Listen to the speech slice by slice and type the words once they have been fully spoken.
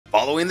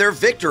following their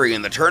victory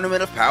in the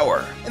Tournament of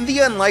Power, and the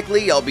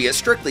unlikely, albeit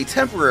strictly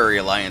temporary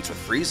alliance with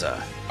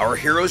Frieza. Our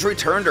heroes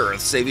return to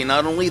Earth, saving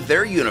not only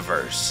their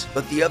universe,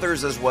 but the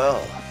others as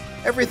well.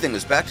 Everything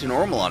was back to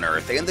normal on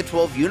Earth and the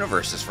 12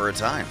 universes for a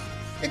time,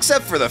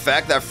 except for the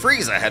fact that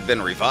Frieza had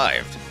been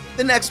revived.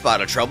 The next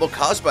spot of trouble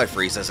caused by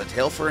Frieza is a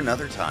tale for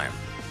another time.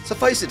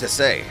 Suffice it to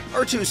say,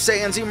 our two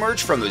Saiyans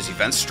emerged from those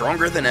events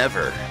stronger than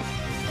ever.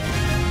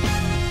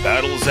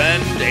 Battle's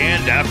End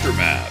and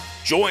Aftermath,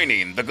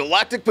 joining the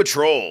Galactic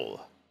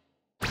Patrol.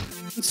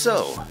 And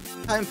so,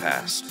 time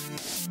passed.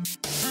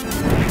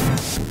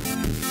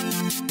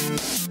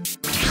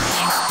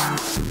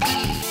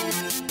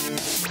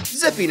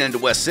 Zipping into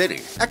West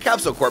City, at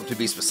Capsule Corp to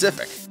be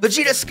specific,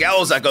 Vegeta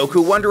scowls at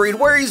Goku wondering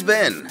where he's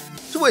been,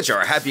 to which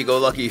our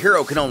happy-go-lucky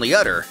hero can only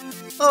utter,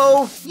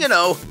 "Oh, you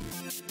know."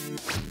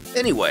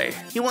 Anyway,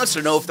 he wants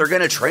to know if they're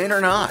gonna train or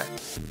not.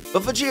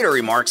 But Vegeta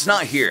remarks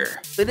not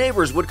here, the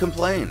neighbors would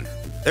complain.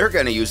 They're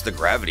gonna use the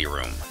gravity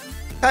room.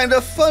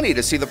 Kinda funny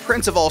to see the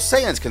Prince of all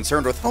Saiyans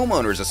concerned with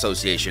Homeowners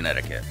Association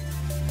etiquette.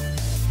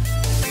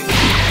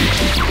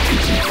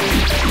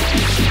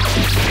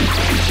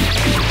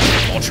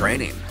 While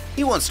training,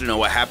 he wants to know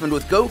what happened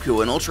with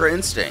Goku and Ultra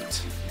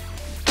Instinct.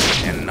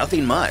 And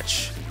nothing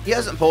much. He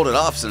hasn't pulled it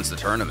off since the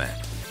tournament.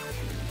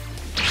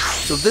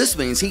 So this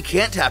means he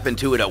can't tap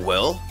into it at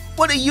will?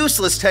 What a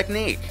useless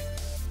technique!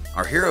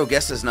 Our hero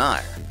guesses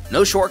not.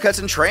 No shortcuts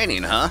in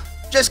training, huh?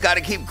 Just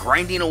gotta keep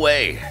grinding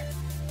away.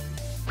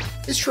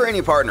 His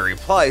training partner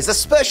replies,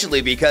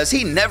 especially because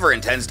he never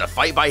intends to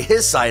fight by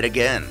his side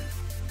again.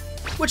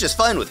 Which is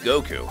fine with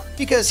Goku,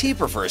 because he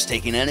prefers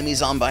taking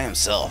enemies on by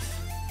himself.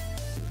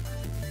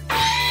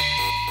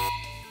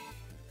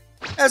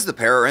 As the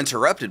pair are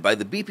interrupted by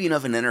the beeping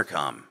of an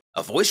intercom,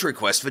 a voice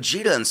requests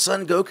Vegeta and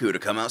son Goku to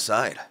come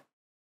outside.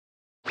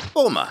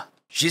 Bulma,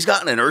 she's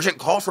gotten an urgent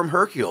call from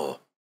Hercule.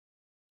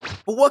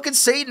 But what could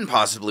Satan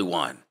possibly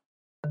want?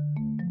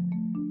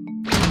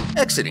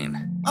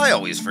 Exiting, I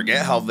always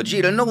forget how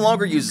Vegeta no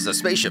longer uses a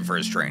spaceship for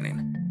his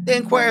training. They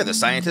inquire the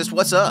scientist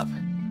what's up.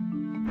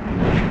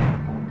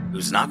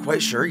 Who's not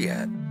quite sure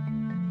yet.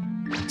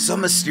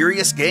 Some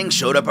mysterious gang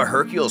showed up at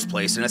Hercule's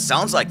place and it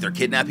sounds like they're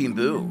kidnapping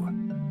Boo.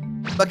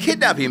 But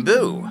kidnapping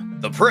Boo?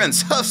 The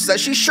prince huffs that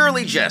she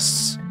surely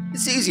jests.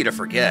 It's easy to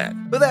forget,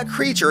 but that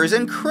creature is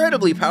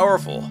incredibly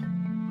powerful.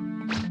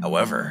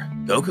 However,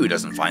 Goku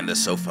doesn't find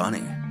this so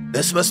funny.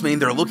 This must mean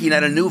they're looking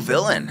at a new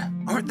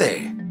villain, aren't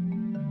they?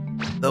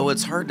 Though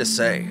it's hard to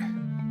say.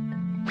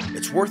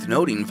 It's worth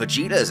noting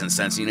Vegeta isn't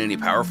sensing any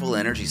powerful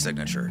energy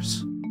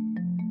signatures.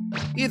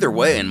 Either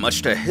way, and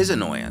much to his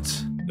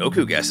annoyance,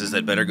 Goku guesses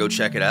they'd better go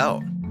check it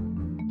out.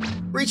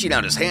 Reaching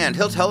out his hand,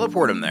 he'll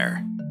teleport him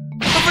there.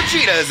 But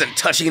Vegeta isn't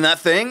touching that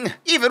thing,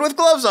 even with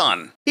gloves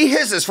on. He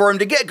hisses for him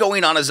to get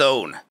going on his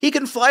own. He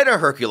can fly to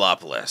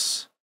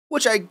Herculopolis,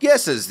 which I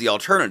guess is the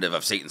alternative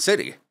of Satan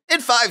City, in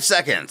 5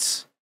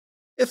 seconds.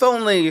 If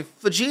only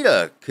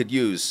Vegeta could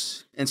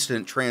use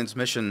instant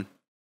transmission,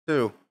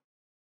 too.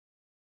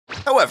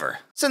 However,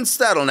 since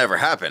that'll never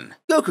happen,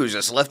 Goku's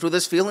just left with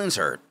his feelings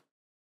hurt.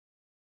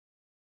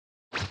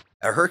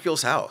 At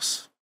Hercule's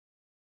house,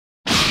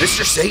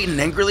 Mr. Satan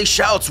angrily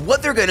shouts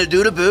what they're gonna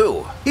do to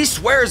Boo. He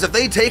swears if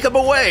they take him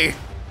away.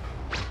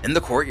 In the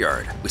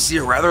courtyard, we see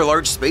a rather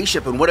large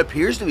spaceship and what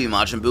appears to be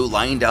Majin Buu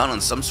lying down on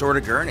some sort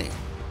of gurney.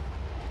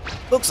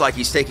 Looks like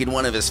he's taking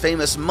one of his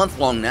famous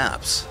month-long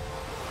naps.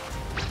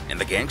 And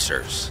the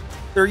gangsters,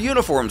 their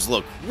uniforms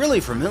look really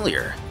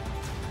familiar.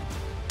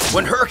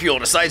 When Hercule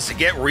decides to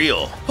get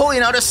real,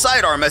 pulling out his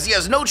sidearm as he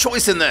has no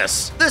choice in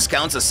this. This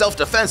counts as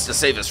self-defense to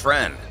save his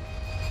friend.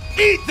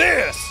 Eat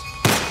this!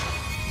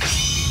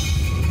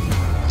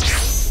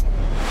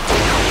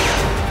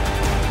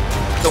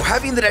 Though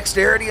having the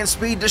dexterity and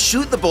speed to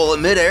shoot the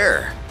bullet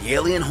mid-air, the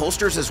alien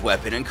holsters his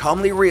weapon and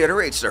calmly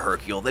reiterates to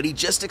Hercule that he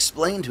just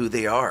explained who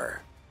they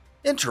are.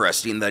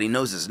 Interesting that he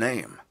knows his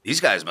name. These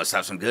guys must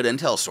have some good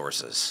intel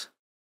sources.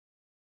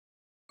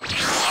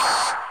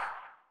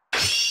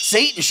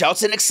 Satan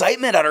shouts in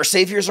excitement at our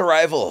savior's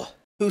arrival,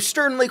 who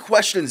sternly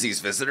questions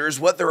these visitors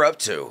what they're up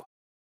to.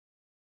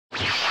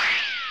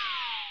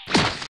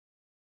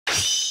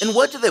 And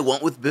what do they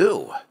want with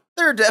Boo?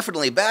 They're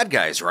definitely bad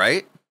guys,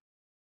 right?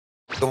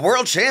 The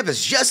world champ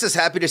is just as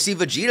happy to see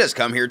Vegeta's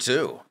come here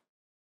too.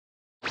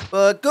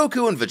 But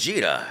Goku and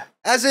Vegeta,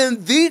 as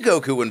in the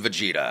Goku and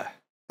Vegeta,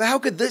 but how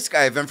could this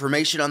guy have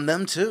information on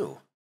them too?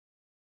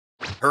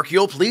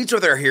 Hercule pleads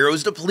with our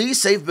heroes to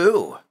please save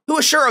Boo, who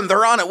assure him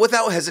they're on it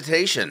without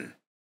hesitation.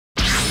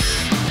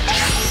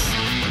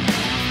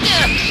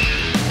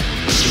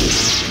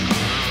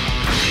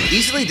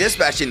 Easily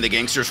dispatching the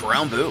gangsters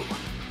around Boo.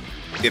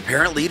 The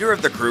apparent leader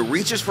of the crew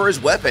reaches for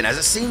his weapon as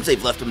it seems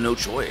they've left him no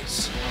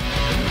choice.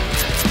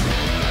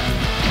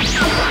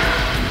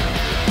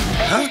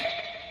 Huh?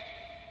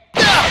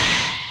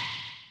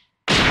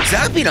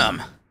 Zapping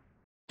him!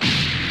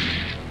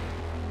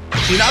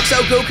 He knocks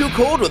out Goku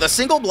cold with a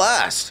single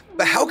blast.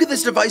 But how could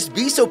this device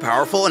be so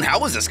powerful and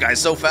how is this guy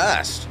so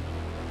fast?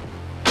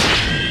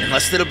 In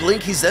less than a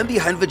blink, he's then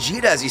behind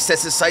Vegeta as he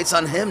sets his sights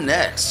on him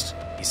next.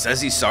 He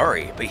says he's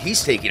sorry, but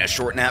he's taking a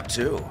short nap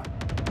too.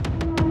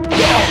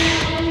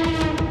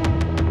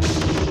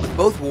 With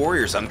both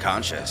warriors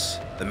unconscious,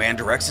 the man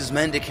directs his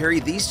men to carry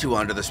these two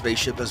onto the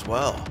spaceship as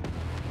well.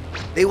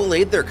 They will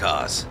aid their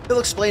cause. He'll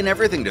explain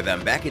everything to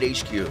them back at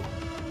HQ.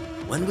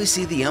 When we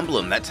see the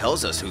emblem that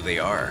tells us who they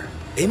are,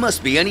 they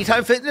must be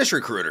Anytime Fitness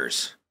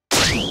recruiters.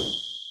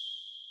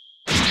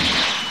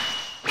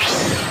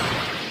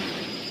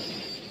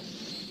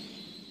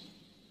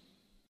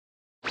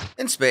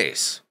 In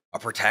space, a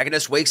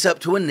protagonist wakes up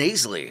to a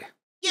nasally,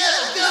 "Yo,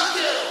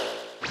 Goku!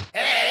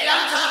 Hey,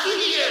 I'm talking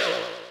to you!"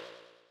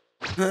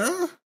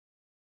 "Huh?"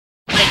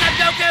 "Wake up,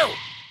 Goku!"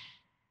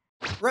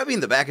 Rubbing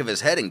the back of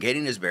his head and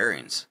getting his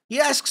bearings, he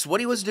asks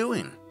what he was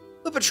doing.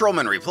 The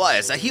patrolman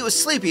replies that he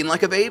was sleeping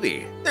like a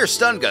baby. Their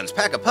stun guns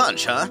pack a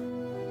punch, huh?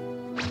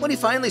 When he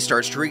finally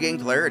starts to regain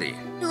clarity,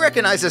 he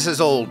recognizes his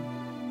old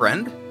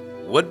friend,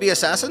 would-be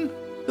assassin,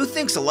 who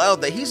thinks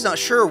aloud that he's not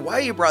sure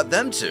why he brought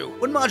them two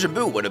when Majin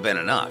Buu would have been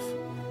enough.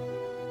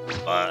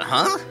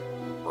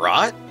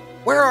 Brought?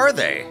 Where are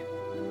they?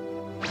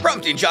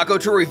 Prompting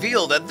Jakub to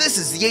reveal that this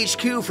is the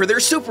HQ for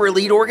their super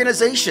elite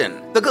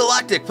organization, the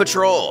Galactic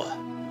Patrol.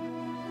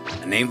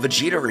 A name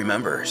Vegeta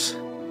remembers.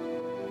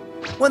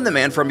 When the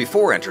man from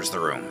before enters the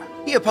room,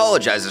 he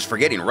apologizes for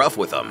getting rough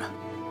with them.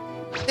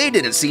 They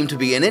didn't seem to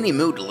be in any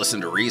mood to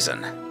listen to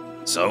reason.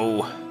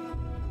 So,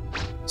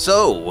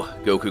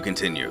 Goku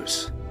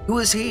continues, who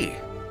is he?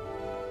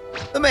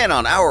 The man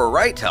on our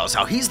right tells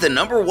how he's the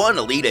 #1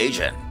 elite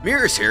agent.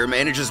 Mirrors here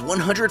manages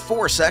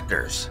 104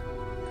 sectors.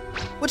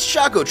 Which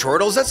Shaco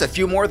chortles, that's a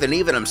few more than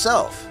even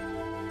himself.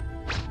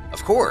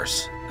 Of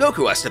course,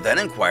 Goku has to then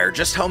inquire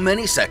just how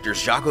many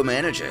sectors Jakub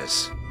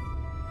manages.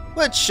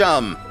 Which,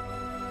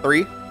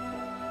 3?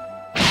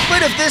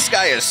 But if this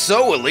guy is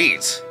so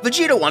elite,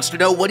 Vegeta wants to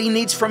know what he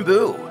needs from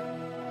Buu.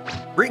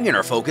 Bringing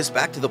our focus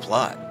back to the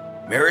plot,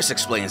 Maris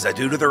explains that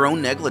due to their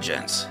own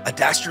negligence, a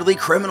dastardly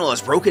criminal has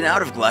broken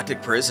out of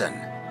Galactic prison.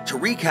 To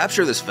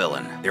recapture this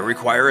villain, they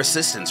require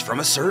assistance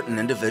from a certain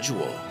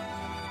individual.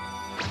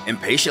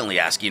 Impatiently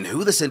asking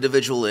who this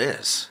individual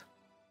is.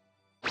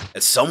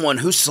 It's someone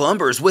who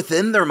slumbers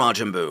within their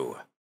Majin Buu.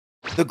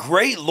 The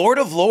Great Lord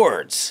of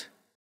Lords.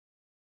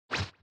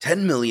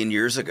 10 million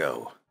years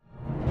ago.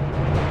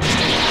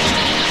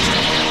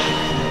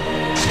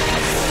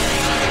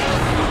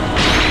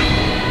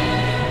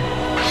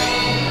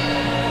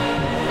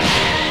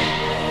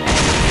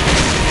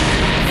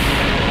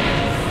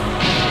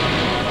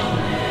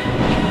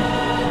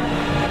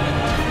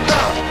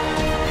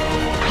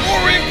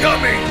 More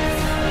incoming!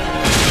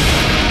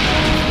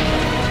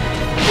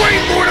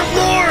 Great Lord of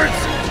Lords!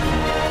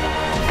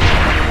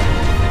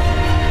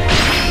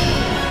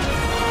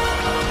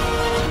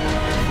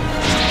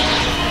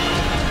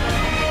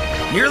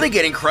 Nearly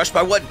getting crushed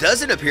by what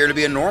doesn't appear to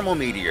be a normal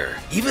meteor.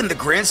 Even the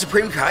Grand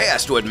Supreme Kai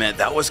has to admit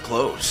that was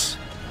close.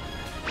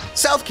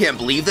 South can't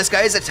believe this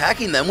guy is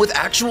attacking them with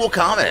actual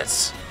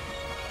comets.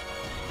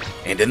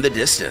 And in the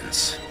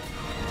distance,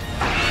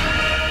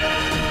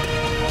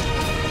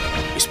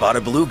 we spot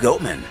a blue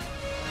Goten.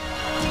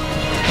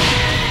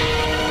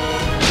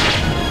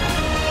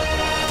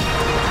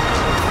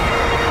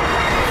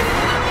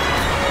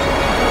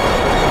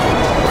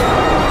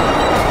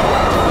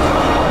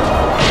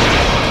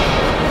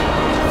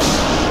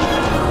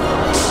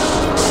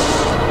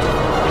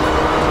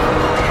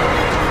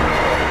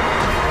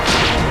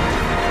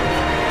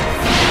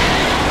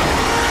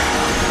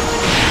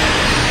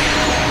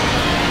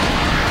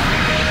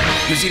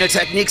 Using a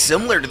technique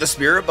similar to the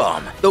Spirit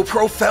Bomb, though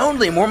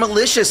profoundly more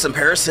malicious and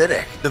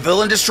parasitic, the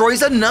villain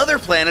destroys another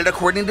planet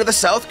according to the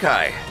South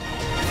Kai.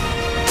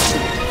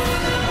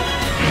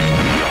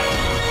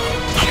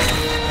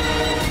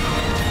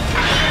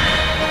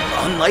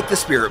 Unlike the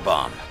Spirit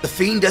Bomb, the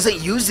Fiend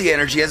doesn't use the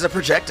energy as a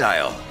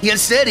projectile. He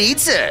instead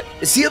eats it.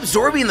 Is he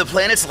absorbing the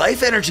planet's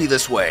life energy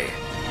this way?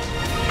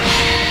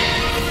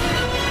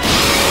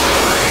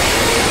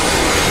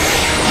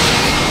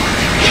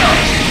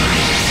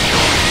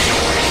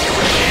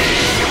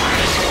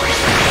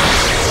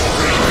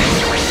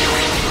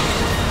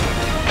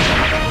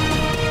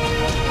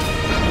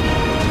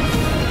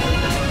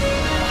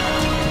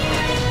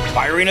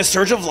 Firing a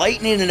surge of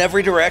lightning in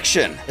every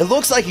direction. It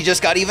looks like he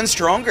just got even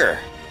stronger.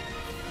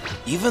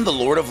 Even the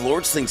Lord of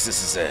Lords thinks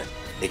this is it.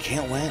 They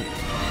can't win.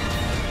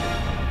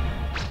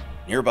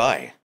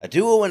 Nearby, a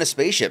duo in a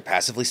spaceship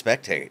passively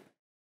spectate.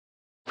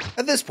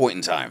 At this point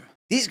in time,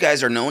 these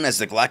guys are known as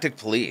the Galactic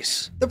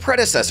Police, the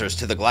predecessors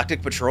to the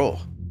Galactic Patrol.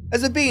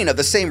 As a being of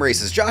the same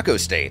race as Jakub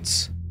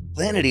states,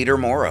 Planet Eater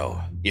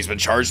Moro. He's been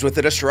charged with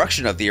the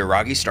destruction of the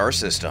Aragi star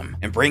system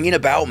and bringing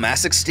about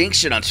mass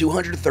extinction on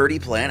 230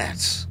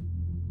 planets.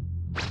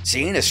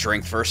 Seeing his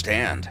strength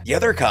firsthand, the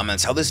other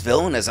comments how this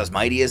villain is as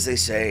mighty as they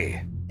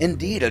say.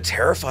 Indeed, a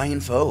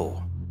terrifying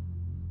foe.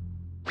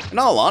 In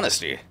all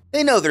honesty,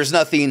 they know there's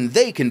nothing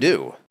they can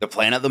do. The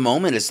plan at the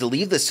moment is to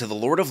leave this to the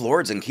Lord of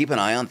Lords and keep an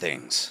eye on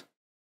things.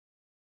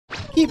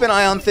 Keep an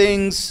eye on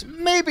things,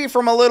 maybe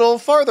from a little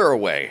farther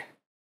away.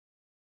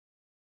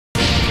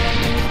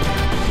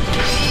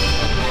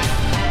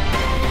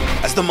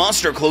 As as the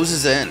monster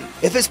closes in.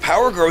 If his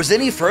power grows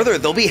any further,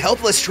 they'll be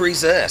helpless to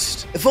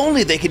resist. If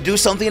only they could do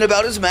something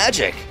about his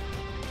magic.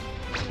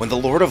 When the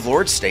Lord of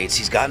Lords states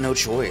he's got no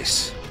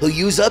choice, he'll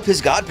use up his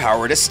god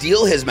power to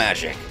steal his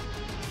magic.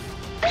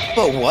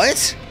 But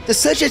what? Does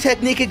such a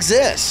technique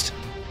exist?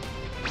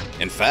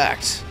 In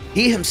fact,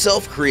 he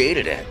himself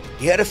created it.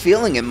 He had a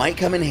feeling it might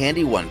come in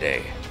handy one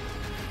day.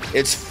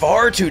 It's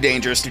far too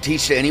dangerous to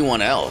teach to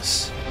anyone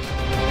else.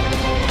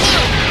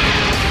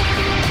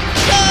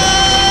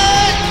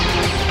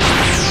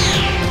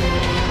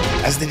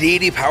 As the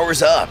deity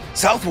powers up,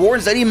 South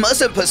warns that he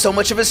mustn't put so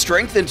much of his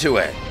strength into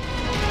it.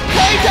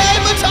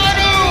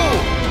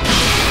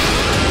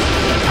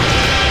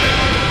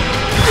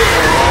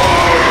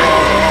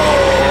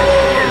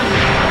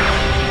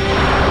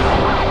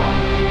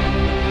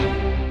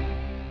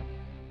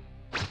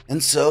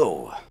 And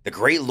so, the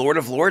great Lord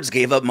of Lords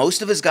gave up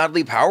most of his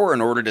godly power in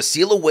order to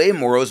seal away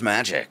Moro's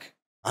magic.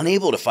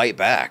 Unable to fight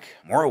back,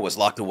 Moro was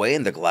locked away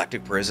in the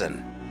Galactic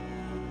prison.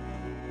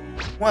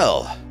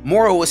 Well,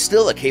 Moro was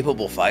still a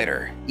capable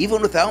fighter,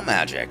 even without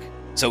magic,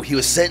 so he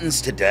was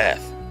sentenced to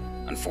death.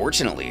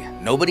 Unfortunately,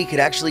 nobody could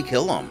actually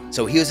kill him,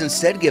 so he was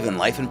instead given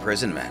life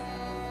imprisonment.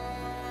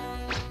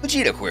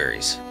 Vegeta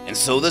queries, and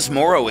so this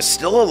Moro is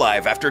still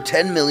alive after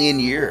 10 million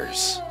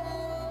years?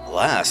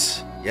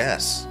 Alas,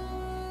 yes.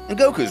 In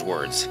Goku's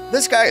words,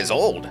 this guy is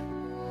old.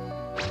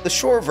 The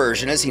short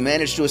version is he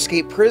managed to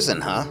escape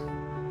prison, huh?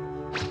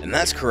 And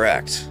that's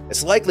correct.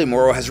 It's likely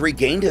Moro has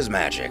regained his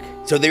magic,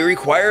 so they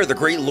require the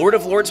great Lord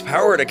of Lords'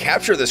 power to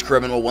capture this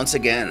criminal once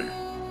again.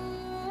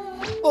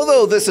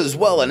 Although this is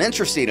well and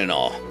interesting and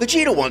all,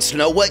 Vegeta wants to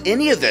know what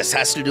any of this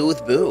has to do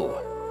with Buu.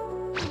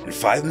 And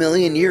 5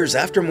 million years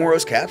after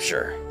Moro's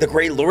capture, the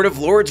great Lord of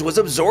Lords was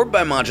absorbed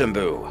by Majin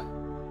Buu.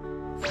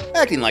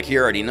 Acting like he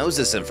already knows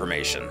this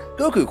information,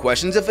 Goku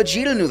questions if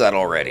Vegeta knew that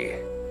already.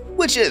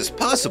 Which is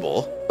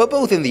possible, but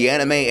both in the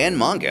anime and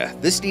manga,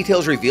 this detail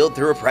is revealed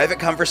through a private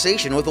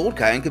conversation with Old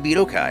Kai and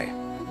Kibito Kai.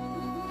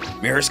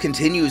 Mirrors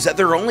continues that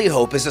their only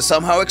hope is to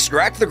somehow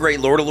extract the great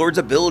Lord of Lords'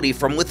 ability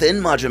from within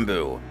Majin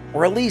Buu,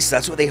 or at least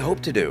that's what they hope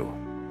to do.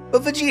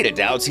 But Vegeta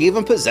doubts he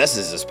even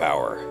possesses this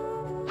power.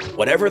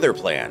 Whatever their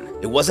plan,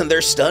 it wasn't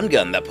their stun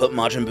gun that put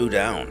Majin Buu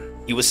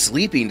down. He was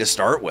sleeping to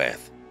start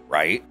with,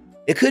 right?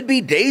 It could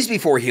be days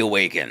before he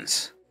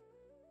awakens.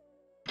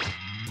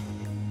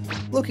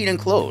 Looking in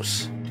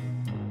close,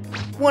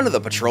 one of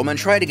the patrolmen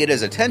tried to get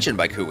his attention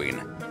by cooing,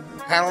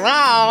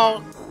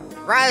 Hello?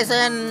 Rise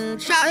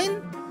and shine?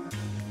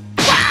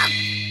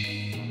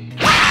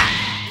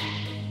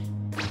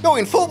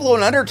 Going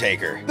full-blown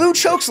Undertaker, Buu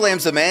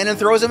chokeslams the man and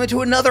throws him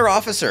into another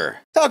officer.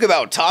 Talk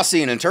about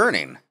tossing and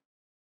turning.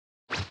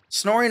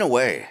 Snoring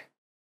away.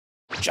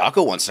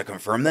 Jakub wants to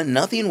confirm that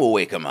nothing will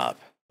wake him up,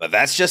 but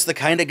that's just the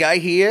kind of guy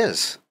he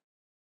is.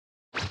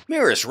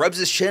 Mirrors rubs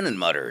his chin and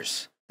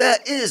mutters,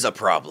 that is a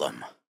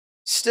problem.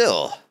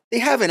 Still, they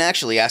haven't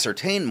actually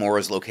ascertained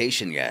Moro's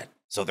location yet,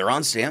 so they're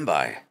on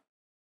standby.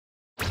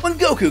 When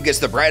Goku gets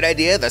the bright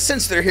idea that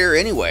since they're here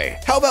anyway,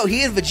 how about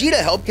he and Vegeta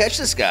help catch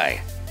this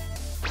guy?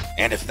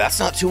 And if that's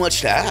not too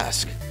much to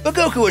ask, but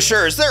Goku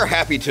assures they're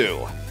happy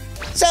to.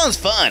 Sounds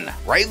fun,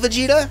 right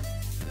Vegeta?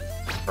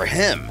 For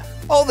him,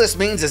 all this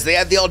means is they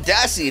had the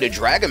audacity to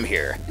drag him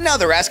here, now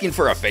they're asking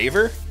for a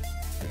favor?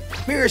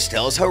 Mirrors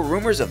tells how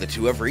rumors of the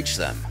two have reached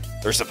them.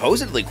 They're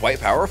supposedly quite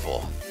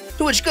powerful.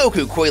 To which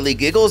Goku coyly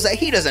giggles that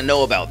he doesn't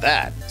know about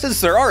that, since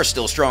there are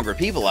still stronger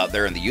people out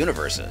there in the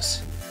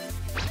universes.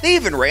 They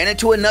even ran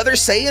into another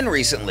Saiyan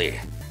recently,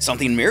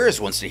 something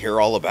Mirrors wants to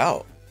hear all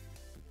about.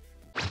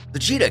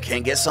 Vegeta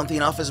can't get something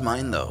off his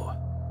mind though.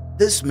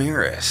 This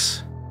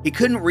Mirrors. He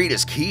couldn't read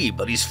his ki,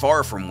 but he's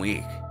far from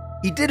weak.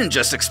 He didn't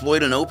just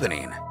exploit an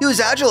opening, he was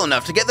agile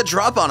enough to get the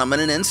drop on him in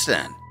an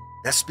instant.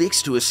 That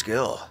speaks to his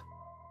skill.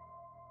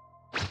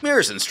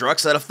 Mirrors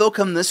instructs that if they'll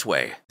come this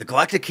way, the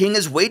Galactic King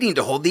is waiting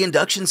to hold the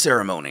induction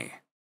ceremony.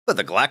 But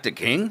the Galactic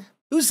King?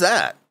 Who's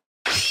that?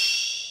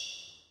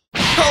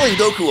 Calling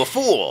Goku a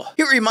fool,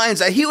 he reminds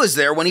that he was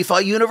there when he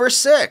fought Universe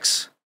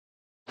 6.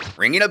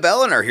 Ringing a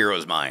bell in our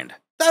hero's mind.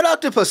 That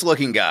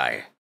octopus-looking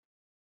guy.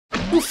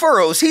 Who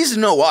furrows, he's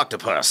no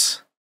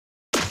octopus.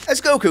 As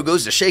Goku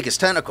goes to shake his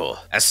tentacle,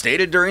 as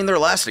stated during their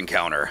last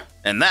encounter,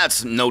 and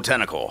that's no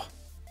tentacle.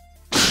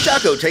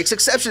 Jakub takes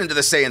exception to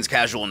the Saiyan's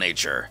casual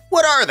nature.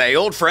 What are they,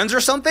 old friends or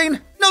something?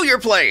 Know your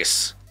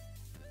place!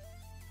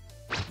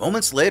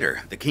 Moments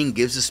later, the king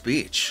gives a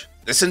speech.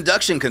 This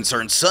induction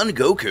concerns son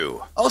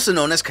Goku, also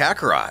known as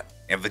Kakarot,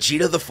 and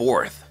Vegeta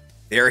IV.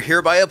 They are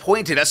hereby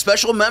appointed as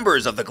special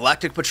members of the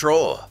Galactic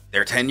Patrol.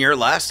 Their tenure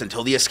lasts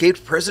until the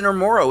escaped prisoner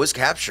Moro is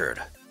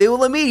captured. They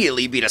will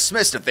immediately be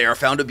dismissed if they are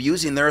found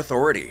abusing their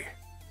authority.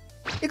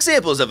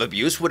 Examples of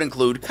abuse would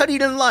include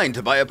cutting in line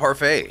to buy a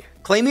parfait,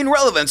 claiming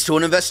relevance to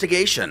an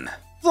investigation,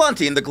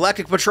 flaunting the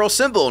Galactic Patrol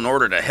symbol in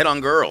order to hit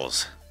on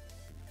girls.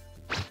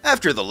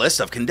 After the list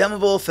of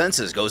condemnable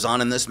offenses goes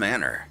on in this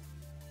manner,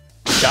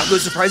 Jakub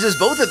surprises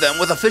both of them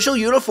with official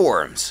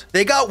uniforms.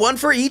 They got one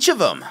for each of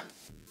them.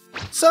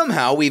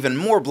 Somehow, even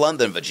more blunt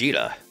than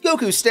Vegeta,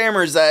 Goku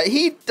stammers that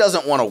he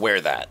doesn't want to wear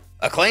that.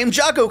 Acclaimed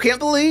Jakub can't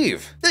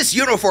believe. This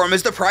uniform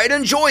is the pride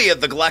and joy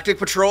of the Galactic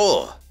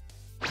Patrol.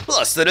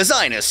 Plus, the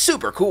design is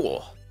super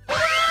cool.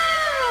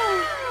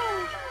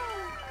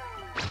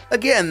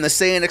 Again, the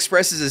Saiyan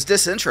expresses his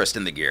disinterest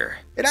in the gear.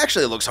 It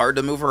actually looks hard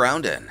to move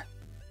around in.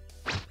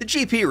 The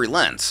GP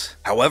relents.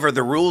 However,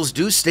 the rules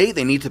do state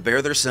they need to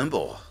bear their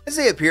symbol, as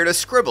they appear to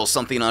scribble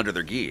something onto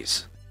their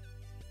gis.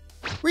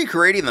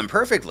 Recreating them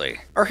perfectly,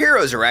 our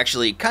heroes are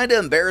actually kinda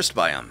embarrassed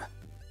by them.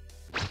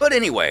 But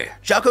anyway,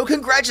 Jakub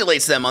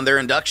congratulates them on their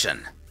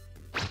induction.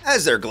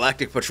 As their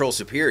Galactic Patrol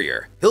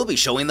superior, he'll be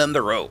showing them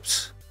the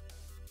ropes.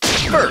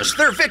 First,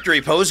 their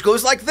victory pose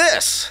goes like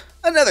this,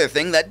 another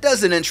thing that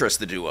doesn't interest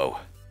the duo.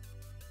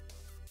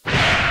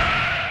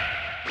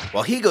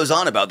 While he goes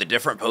on about the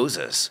different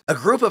poses, a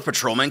group of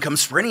patrolmen come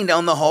sprinting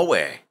down the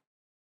hallway.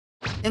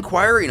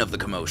 Inquiring of the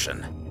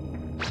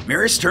commotion,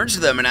 Miris turns to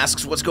them and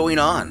asks what's going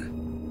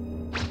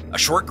on. A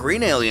short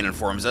green alien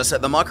informs us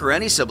that the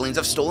Macareni siblings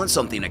have stolen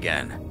something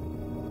again.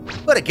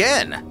 But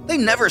again, they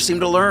never seem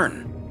to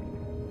learn.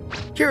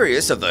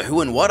 Curious of the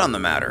who and what on the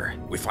matter,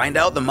 we find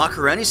out the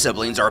Macareni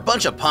siblings are a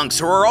bunch of punks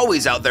who are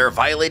always out there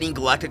violating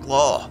galactic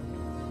law.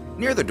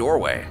 Near the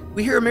doorway,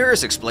 we hear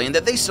Miris explain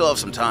that they still have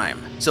some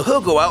time, so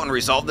he'll go out and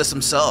resolve this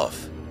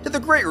himself, to the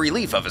great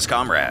relief of his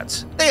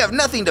comrades. They have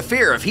nothing to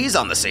fear if he's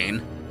on the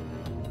scene.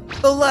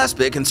 The last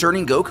bit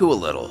concerning Goku a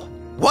little.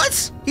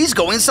 What? He's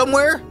going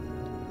somewhere?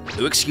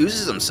 Who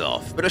excuses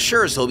himself, but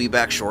assures he'll be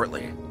back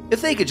shortly.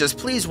 If they could just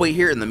please wait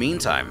here in the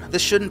meantime,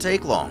 this shouldn't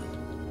take long.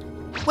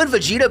 When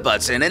Vegeta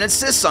butts in and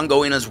insists on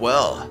going as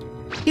well.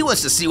 He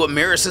wants to see what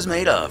Miris is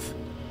made of.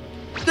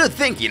 Good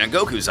thinking in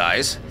Goku's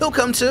eyes, he'll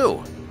come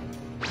too.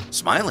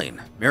 Smiling,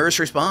 Miris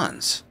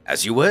responds,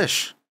 as you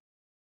wish.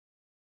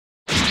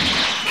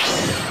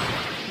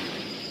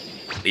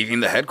 Leaving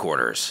the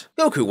headquarters,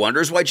 Goku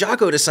wonders why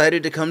Jakub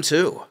decided to come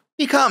too.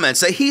 He comments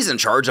that he's in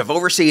charge of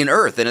overseeing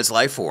Earth and its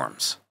life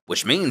forms,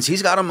 which means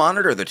he's got to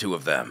monitor the two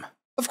of them.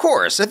 Of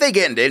course, if they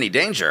get into any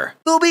danger,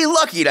 they'll be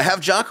lucky to have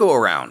Jakub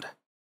around.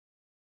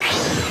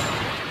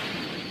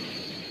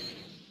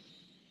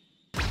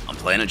 On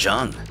planet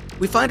Jung,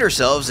 we find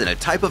ourselves in a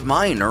type of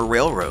mine or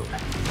railroad.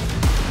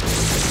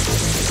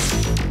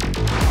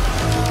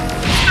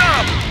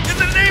 Stop! In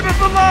the name of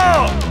the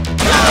law!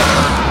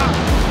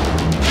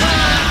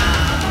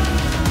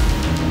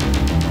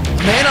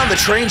 A man on the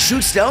train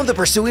shoots down the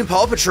pursuing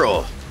Paw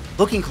Patrol.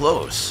 Looking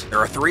close, there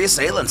are 3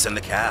 assailants in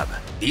the cab.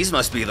 These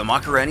must be the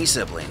Macareni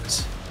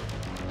siblings.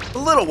 The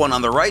little one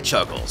on the right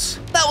chuckles.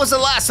 That was the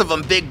last of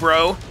them, big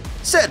bro.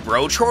 Said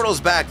bro chortles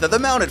back that the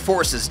mounted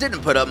forces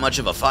didn't put up much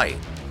of a fight.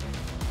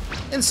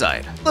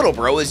 Inside, little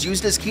bro has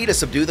used his key to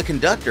subdue the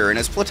conductor and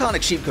his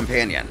platonic sheep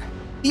companion.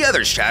 The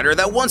others chatter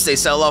that once they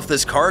sell off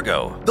this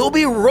cargo, they'll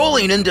be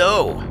rolling in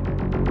dough.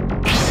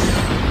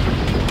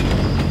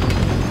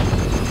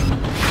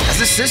 As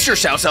his sister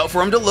shouts out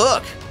for him to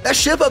look, that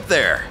ship up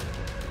there.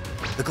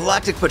 The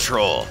Galactic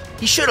Patrol.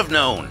 He should have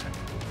known.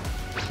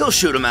 He'll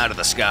shoot him out of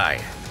the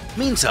sky.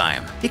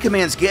 Meantime, he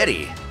commands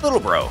Getty, little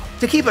bro,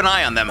 to keep an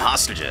eye on them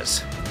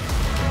hostages.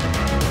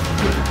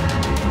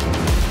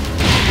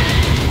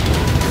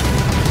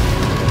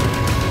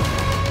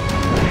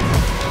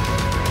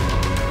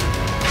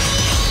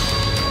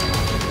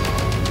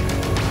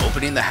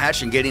 Opening the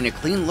hatch and getting a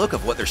clean look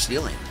of what they're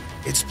stealing.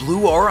 It's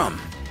blue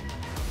aurum,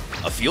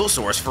 a fuel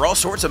source for all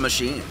sorts of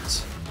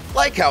machines.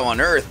 Like how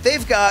on Earth,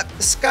 they've got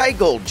sky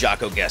gold,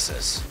 Jakub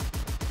guesses.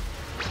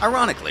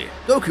 Ironically,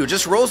 Goku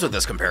just rolls with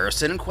this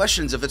comparison and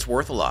questions if it's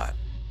worth a lot.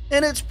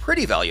 And it's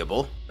pretty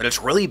valuable, but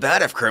it's really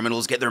bad if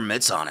criminals get their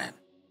mitts on it.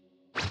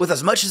 With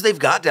as much as they've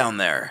got down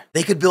there,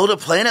 they could build a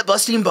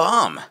planet-busting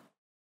bomb.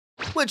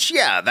 Which,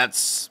 yeah,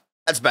 that's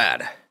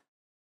bad.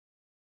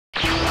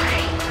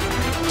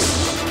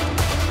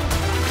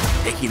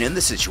 Taking in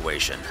the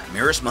situation,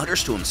 Miris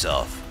mutters to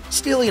himself,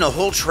 stealing a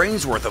whole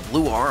train's worth of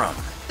blue aurum.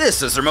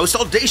 This is their most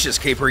audacious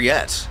caper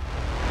yet.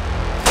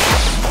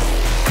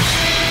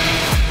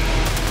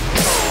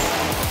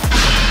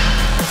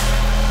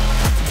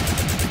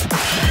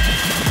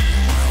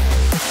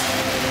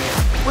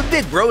 When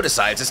Big Bro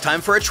decides it's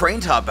time for a train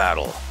top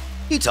battle,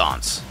 he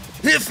taunts,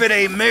 "If it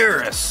ain't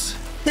Miris,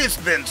 it's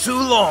been too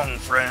long,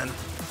 friend."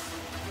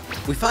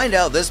 We find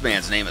out this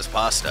man's name is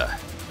Pasta.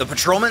 The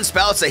patrolman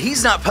spouts that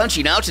he's not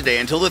punching out today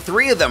until the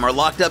 3 of them are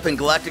locked up in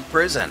Galactic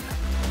prison.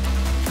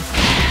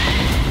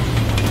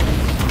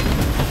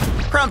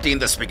 Prompting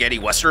the spaghetti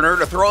westerner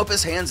to throw up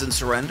his hands and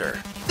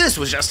surrender. This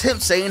was just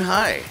him saying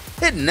hi.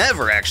 He'd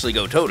never actually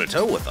go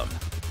toe-to-toe with them.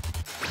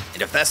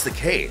 And if that's the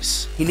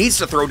case, he needs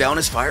to throw down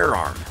his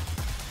firearm.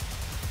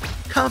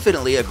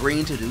 Confidently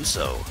agreeing to do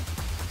so.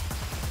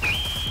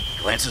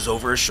 Glances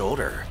over his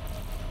shoulder.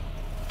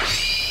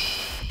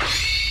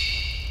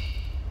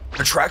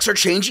 The tracks are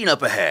changing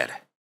up ahead.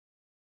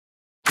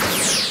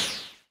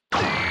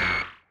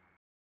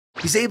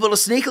 He's able to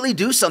sneakily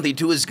do something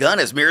to his gun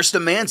as Miris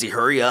demands he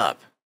hurry up.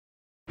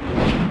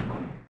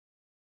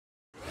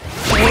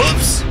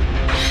 Whoops!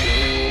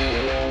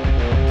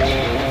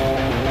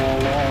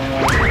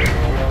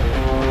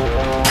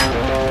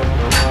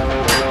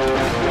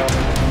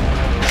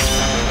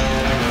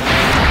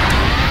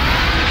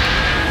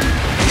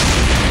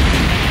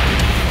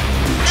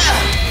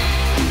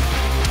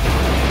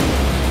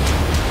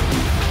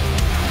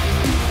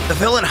 The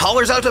villain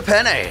hollers out to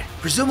Penne,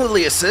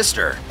 presumably his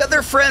sister, that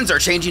their friends are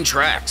changing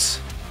tracks,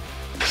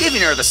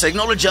 giving her the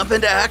signal to jump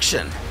into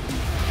action.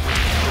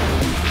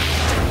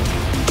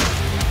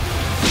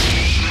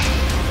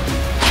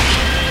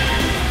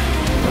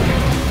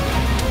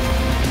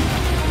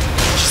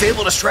 She's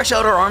able to stretch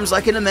out her arms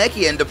like an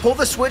Namekian to pull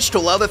the switch to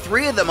allow the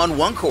three of them on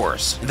one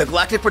course, and the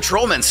Galactic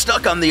Patrolman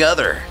stuck on the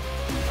other.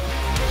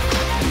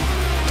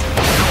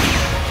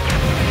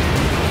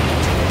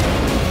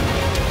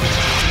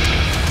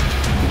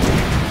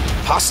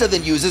 Pasta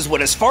then uses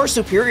what is far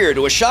superior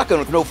to a shotgun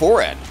with no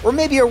forehead, or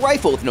maybe a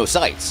rifle with no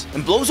sights,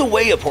 and blows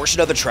away a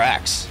portion of the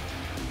tracks.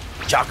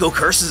 Jakub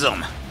curses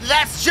him.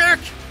 That's jerk!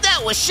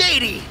 That was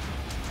shady!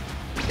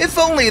 If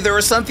only there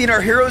was something our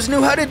heroes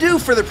knew how to do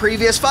for the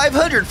previous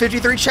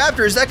 553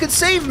 chapters that could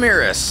save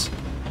Miris.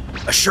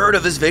 Assured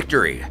of his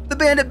victory, the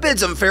bandit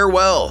bids him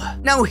farewell.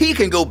 Now he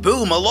can go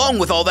boom along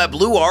with all that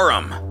blue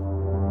arum.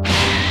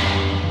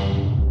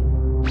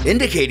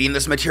 Indicating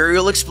this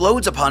material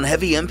explodes upon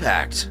heavy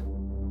impact.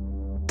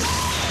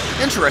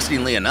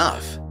 Interestingly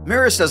enough,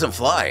 Miris doesn't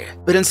fly,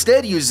 but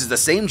instead uses the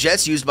same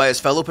jets used by his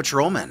fellow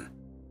patrolmen.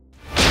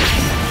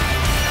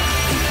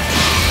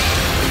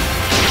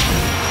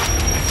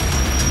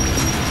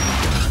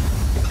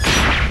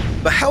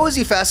 But how is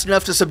he fast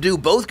enough to subdue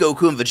both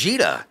Goku and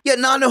Vegeta, yet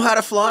not know how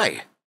to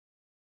fly?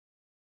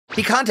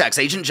 He contacts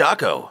Agent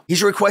Jocko.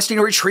 He's requesting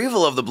a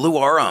retrieval of the blue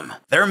arum.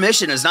 Their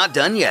mission is not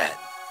done yet.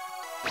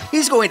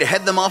 He's going to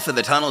head them off to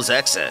the tunnel's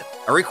exit,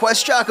 a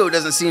request Jocko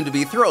doesn't seem to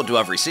be thrilled to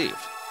have received.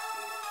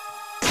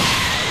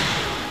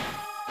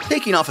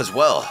 Taking off as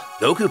well,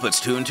 Goku puts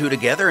 2 and 2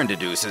 together and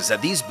deduces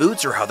that these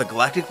boots are how the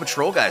Galactic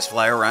Patrol guys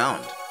fly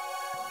around.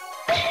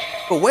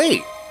 But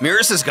wait,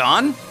 Miris is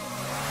gone?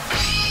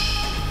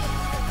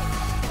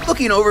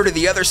 Looking over to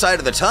the other side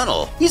of the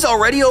tunnel, he's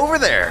already over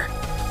there.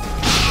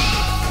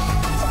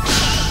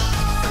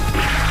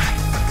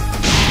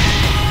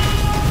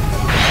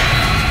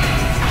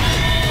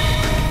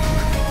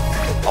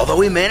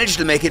 Although he managed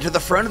to make it to the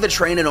front of the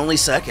train in only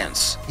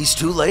seconds, he's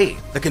too late.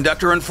 The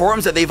conductor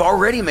informs that they've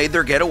already made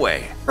their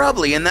getaway,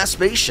 probably in that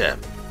spaceship.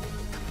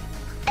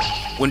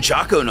 When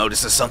Jocko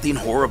notices something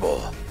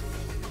horrible.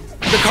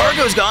 The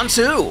cargo's gone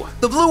too!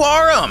 The blue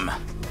arum!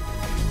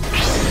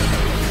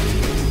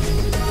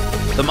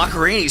 The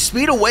Macarini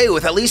speed away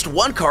with at least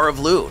one car of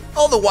loot,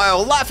 all the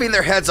while laughing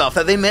their heads off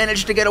that they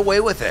managed to get away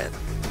with it.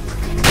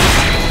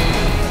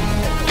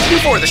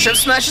 Before the ship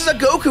smashes a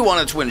Goku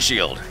on its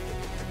windshield.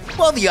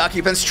 While the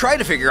occupants try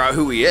to figure out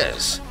who he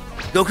is,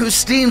 Goku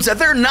steams that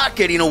they're not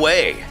getting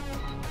away.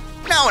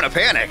 Now in a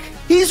panic,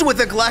 he's with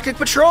the Galactic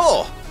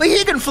Patrol, but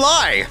he can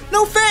fly!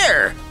 No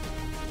fair!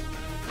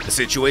 The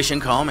situation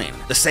calming,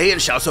 the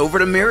Saiyan shouts over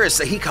to Miris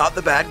that he caught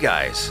the bad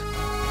guys.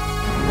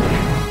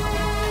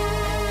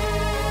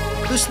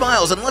 Who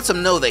smiles and lets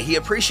him know that he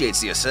appreciates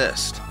the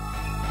assist.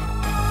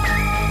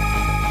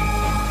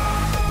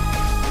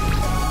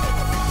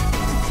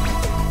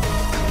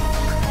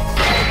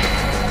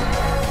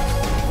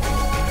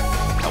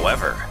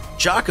 However,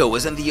 Jocko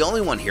isn't the only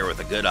one here with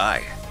a good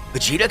eye.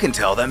 Vegeta can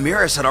tell that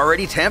Miris had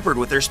already tampered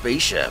with their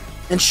spaceship,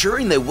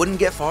 ensuring they wouldn't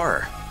get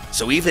far.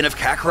 So even if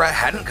Kakarot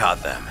hadn't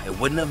caught them, it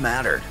wouldn't have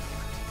mattered.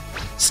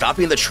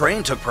 Stopping the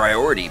train took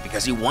priority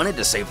because he wanted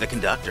to save the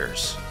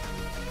conductors.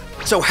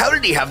 So how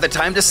did he have the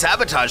time to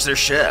sabotage their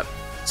ship?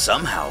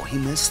 Somehow he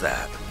missed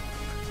that.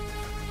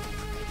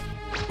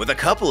 With a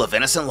couple of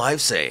innocent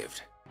lives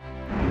saved.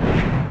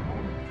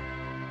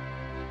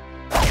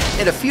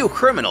 And a few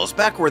criminals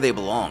back where they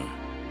belong.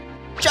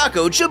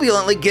 Jocko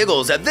jubilantly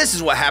giggles that this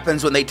is what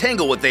happens when they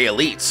tangle with the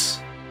elites.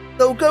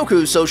 Though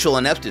Goku's social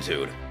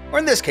ineptitude, or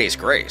in this case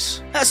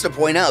Grace, has to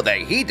point out that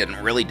he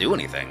didn't really do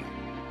anything.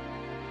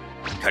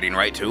 Cutting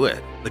right to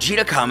it,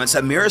 Vegeta comments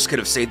that Miris could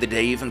have saved the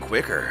day even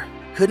quicker,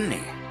 couldn't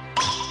he?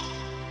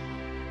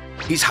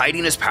 He's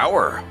hiding his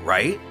power,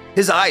 right?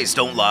 His eyes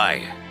don't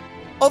lie.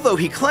 Although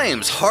he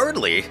claims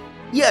hardly.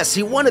 Yes,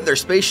 he wanted their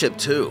spaceship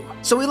too,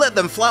 so he let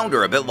them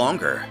flounder a bit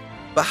longer.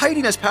 But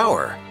hiding his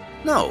power?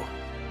 No.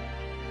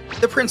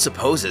 The prince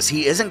supposes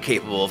he isn't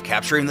capable of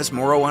capturing this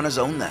Moro on his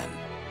own then.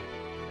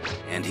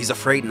 And he's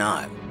afraid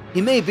not.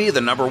 He may be the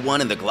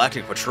 #1 in the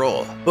Galactic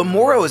Patrol, but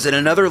Moro is in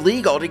another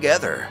league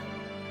altogether.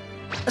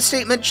 A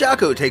statement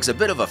Jocko takes a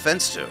bit of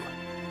offense to.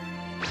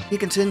 He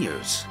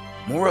continues,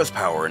 Moro's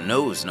power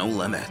knows no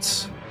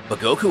limits. But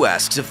Goku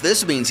asks if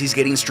this means he's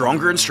getting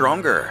stronger and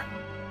stronger.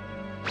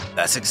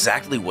 That's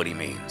exactly what he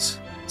means.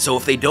 So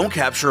if they don't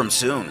capture him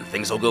soon,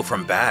 things will go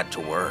from bad to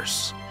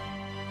worse.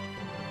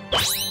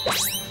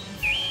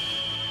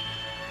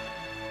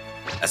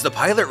 As the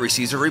pilot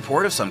receives a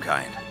report of some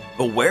kind,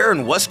 but where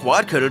and what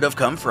squad could it have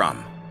come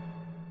from?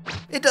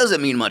 It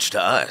doesn't mean much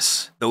to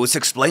us, though it's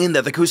explained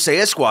that the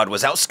Kusea squad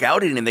was out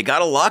scouting and they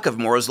got a lock of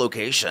Moro's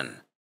location.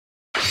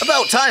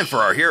 About time for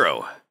our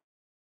hero.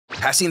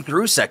 Passing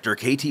through sector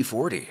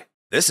KT-40.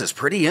 This is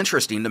pretty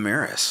interesting to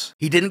Miris.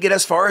 He didn't get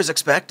as far as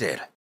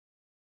expected.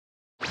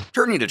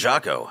 Turning to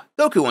Jocko,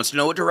 Goku wants to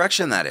know what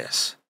direction that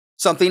is.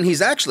 Something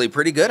he's actually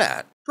pretty good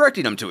at,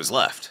 directing him to his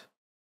left.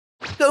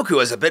 Goku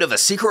has a bit of a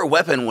secret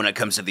weapon when it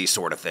comes to these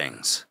sort of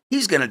things.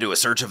 He's gonna do a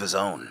search of his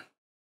own.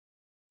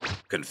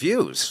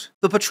 Confused,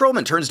 the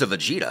patrolman turns to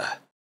Vegeta.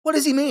 What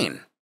does he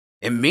mean?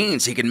 It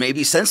means he can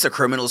maybe sense the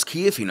criminal's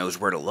key if he knows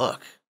where to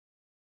look.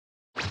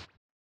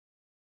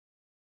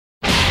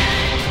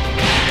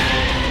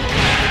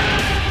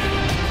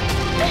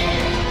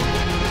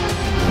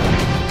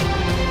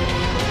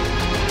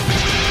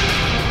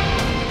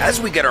 As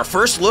we get our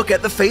first look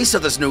at the face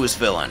of this newest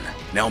villain,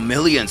 now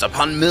millions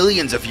upon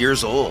millions of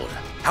years old.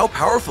 How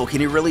powerful can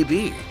he really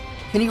be?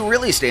 Can he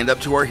really stand up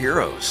to our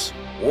heroes?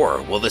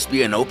 Or will this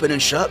be an open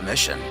and shut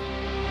mission?